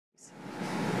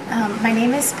My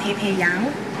name is Pei Pei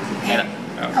Yang.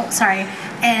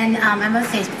 And I'm a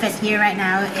fifth year right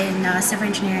now in civil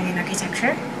engineering and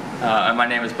architecture. My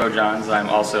name is Bo Johns. I'm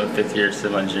also a fifth year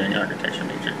civil engineering and architecture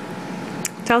major.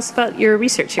 Tell us about your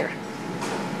research here.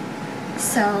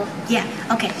 So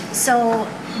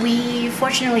we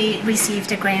fortunately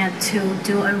received a grant to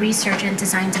do a research and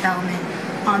design development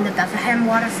on the Bethlehem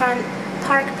Waterfront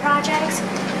Park project.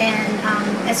 And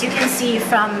as you can see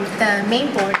from the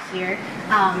main board here,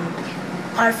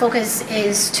 our focus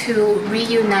is to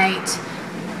reunite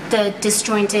the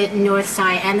disjointed north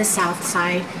side and the south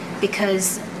side,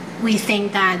 because we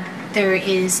think that there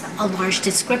is a large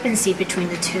discrepancy between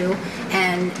the two,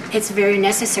 and it's very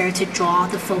necessary to draw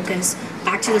the focus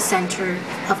back to the center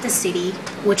of the city,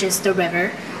 which is the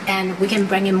river, and we can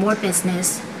bring in more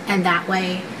business, and that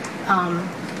way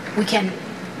we can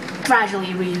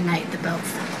gradually reunite the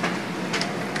both.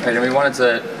 Right, and we wanted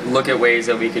to look at ways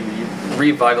that we could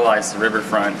revitalize the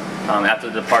riverfront. After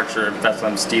the departure of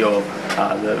Bethlehem Steel,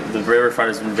 the riverfront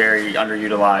has been very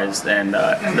underutilized, and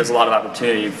there's a lot of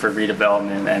opportunity for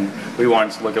redevelopment, and we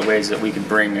wanted to look at ways that we could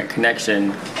bring a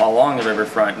connection along the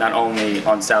riverfront, not only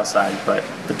on south side, but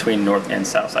between north and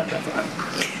south side Bethlehem.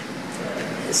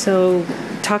 So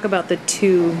talk about the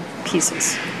two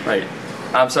pieces. Right.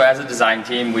 So as a design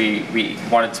team, we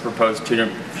wanted to propose two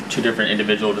different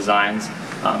individual designs.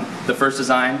 The first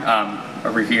design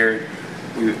over here,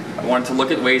 we wanted to look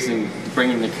at ways in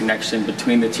bringing the connection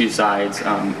between the two sides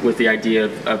with the idea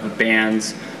of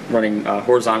bands running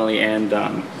horizontally and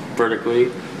vertically.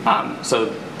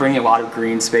 So bringing a lot of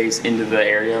green space into the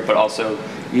area, but also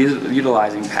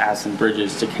utilizing paths and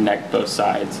bridges to connect both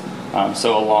sides.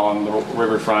 So along the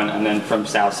riverfront, and then from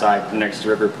south side next to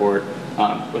Riverport,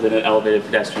 with an elevated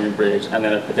pedestrian bridge, and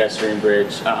then a pedestrian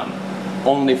bridge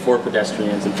only for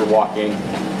pedestrians and for walking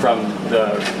from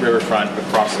the riverfront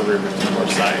across the river to the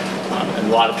north side. And a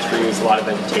lot of trees, a lot of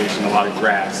vegetation, a lot of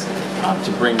grass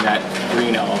to bring that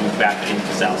green element back into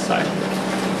south side.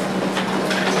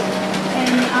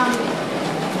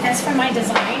 And as for my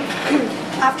design,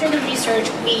 after the research,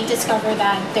 we discovered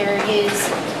that there is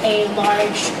a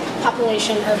large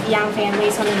population of young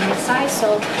families on the north side,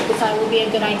 so we thought it would be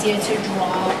a good idea to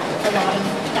draw a lot of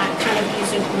that kind of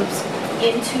user groups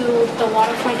into the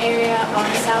waterfront area on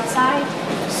the south side.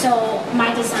 So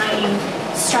my design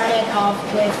started off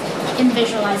with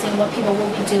visualizing what people will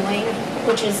be doing,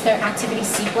 which is their activity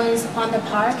sequence on the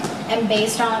park, and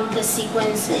based on the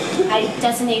sequence, I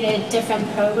designated different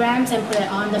programs and put it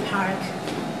on the park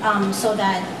so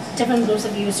that different groups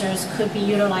of users could be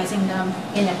utilizing them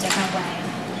in a different way.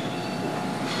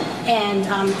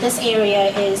 And this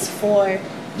area is for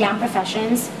young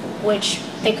professions, which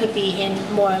they could be in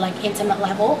more like intimate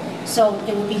level. So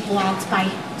it will be blocked by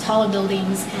taller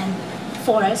buildings and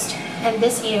forest. And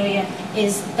this area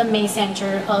is the main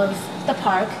center of the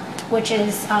park, which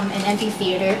is an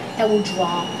amphitheater that will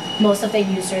draw most of the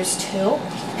users too.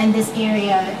 And this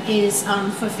area is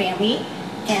for family,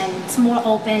 and it's more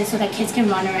open so that kids can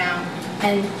run around.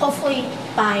 And hopefully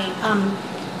by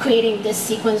creating this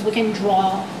sequence, we can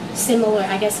draw similar,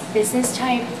 I guess, business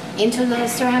type into the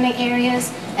surrounding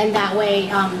areas, and that way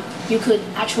you could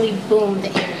actually boom the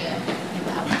area in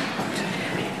that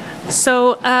way.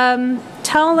 So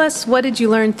tell us, what did you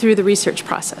learn through the research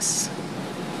process?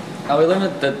 We learned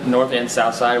that the north and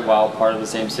south side, while part of the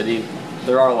same city,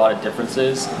 there are a lot of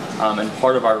differences, and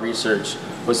part of our research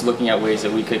was looking at ways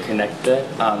that we could connect it,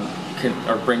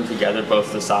 or bring together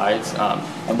both the sides,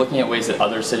 and looking at ways that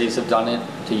other cities have done it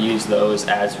to use those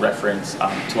as reference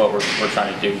to what we're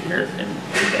trying to do here in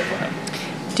Bethlehem.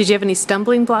 Did you have any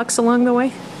stumbling blocks along the way?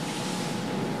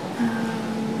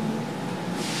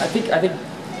 I think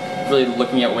really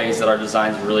looking at ways that our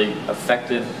designs really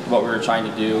affected what we were trying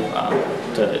to do,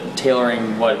 to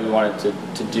tailoring what we wanted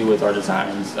to do with our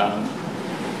designs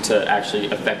to actually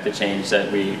affect the change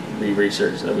that we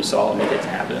researched, that we saw, and make it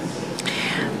happen.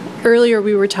 Earlier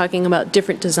we were talking about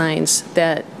different designs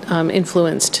that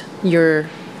influenced your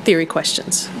theory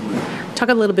questions. Talk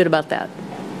a little bit about that.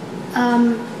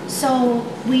 So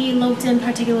we looked in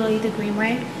particularly the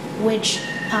Greenway, which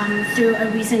through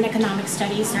a recent economic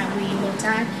studies that we looked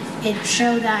at, it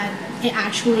showed that it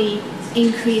actually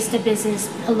increased the business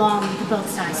along both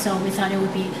sides. So we thought it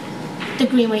would be the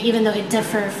Greenway, even though it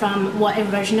differed from what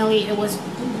originally it was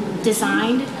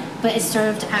designed, but it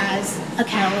served as a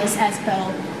catalyst, as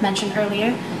Bill mentioned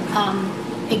earlier.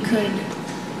 It could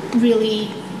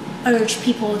really urge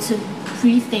people to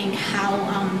rethink how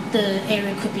the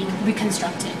area could be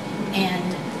reconstructed,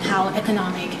 and how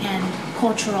economic and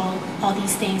cultural, all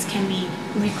these things can be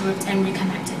regrouped and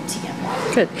reconnected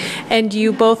together. Good. And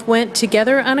you both went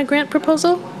together on a grant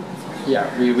proposal?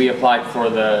 Yeah, we applied for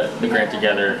the grant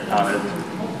together.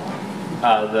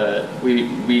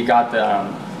 We got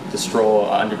the Stroll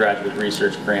undergraduate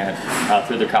research grant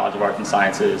through the College of Arts and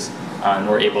Sciences, and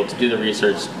we're able to do the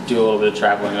research, do a little bit of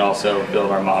traveling, and also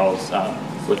build our models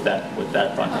with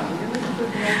that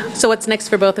funding. So what's next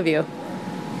for both of you?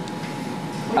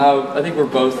 I think we're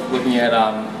both looking at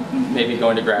maybe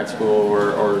going to grad school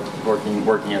or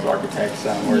working as architects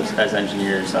or as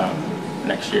engineers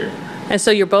next year. And so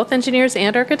you're both engineers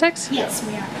and architects? Yes,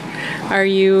 we are. Are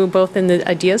you both in the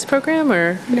Ideas program,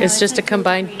 or No, it's just a a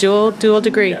combined dual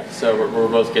degree? Yeah, so we're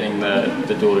both getting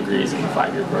the dual degrees in the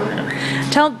 5-year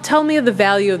program. Tell me of the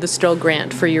value of the Stroll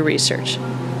grant for your research.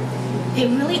 It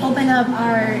really opened up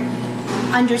our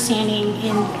understanding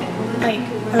in like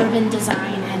urban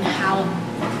design and how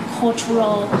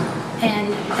cultural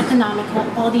and economical,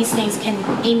 all these things can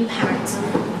impact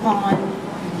on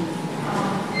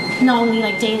not only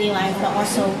like daily life, but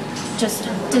also just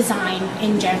design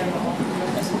in general.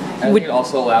 I think it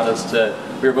also allowed us to,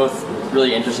 we were both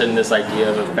really interested in this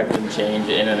idea of affecting change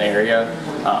in an area.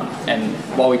 And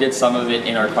while we did some of it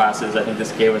in our classes, I think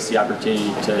this gave us the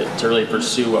opportunity to really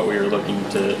pursue what we were looking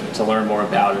to learn more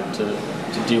about and to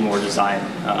do more design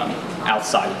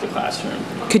outside of the classroom.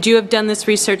 Could you have done this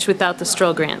research without the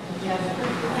Stroll grant? No,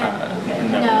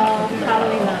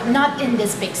 probably not. Not in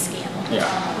this big scale.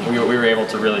 Yeah, we were able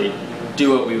to really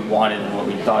do what we wanted and what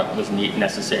we thought was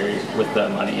necessary with the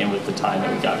money and with the time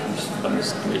that we got from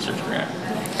this research grant.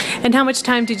 And how much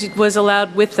time was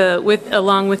allowed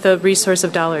along with the resource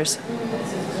of dollars?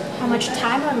 How much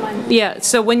time or money? Yeah,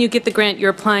 so when you get the grant,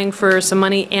 you're applying for some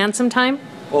money and some time?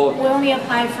 Well, We only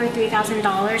applied for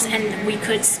 $3,000, and we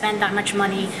could spend that much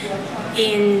money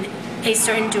in a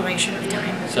certain duration of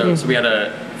time. so we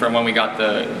had from when we got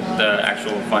the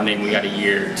actual funding, we got a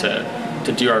year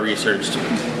to do our research, to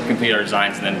complete our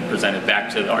designs, and then present it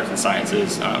back to the arts and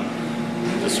sciences,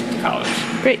 the college.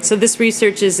 Great, so this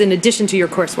research is in addition to your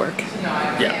coursework?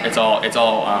 Yeah, it's all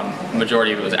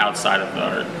majority of it was outside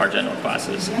of our general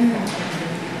classes.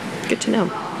 Good to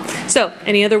know. So,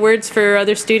 any other words for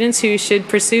other students who should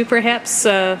pursue perhaps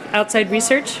outside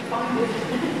research?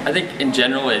 I think in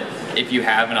general, if you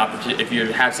have an opportunity, if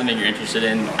you have something you're interested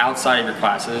in outside of your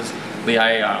classes,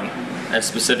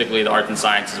 specifically the arts and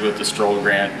sciences with the Stroll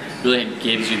grant, really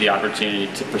gives you the opportunity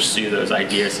to pursue those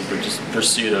ideas and just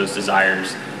pursue those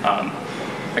desires.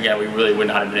 Again, we really would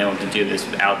not have been able to do this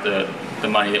without the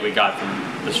money that we got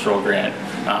from the Stroll grant.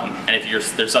 And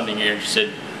if there's something you're interested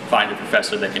in, find a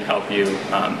professor that can help you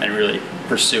and really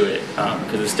pursue it,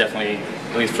 because it's definitely,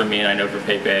 at least for me and I know for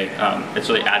Pepe, it's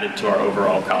really added to our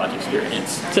overall college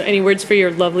experience. So, any words for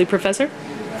your lovely professor?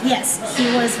 Yes, he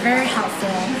was very helpful.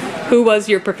 Who was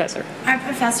your professor? Our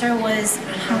professor was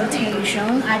Han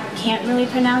Tae-jung. I can't really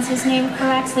pronounce his name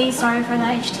correctly. Sorry for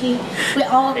that, HT. We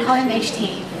all call him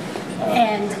HT.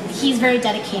 And he's very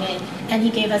dedicated, and he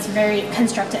gave us very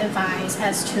constructive advice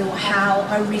as to how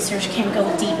our research can go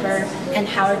deeper and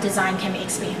how our design can be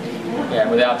expanded. Yeah,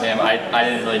 without him, I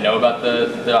didn't really know about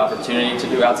the opportunity to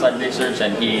do outside research,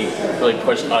 and he really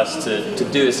pushed us to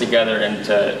do this together and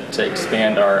to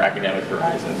expand our academic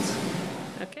horizons.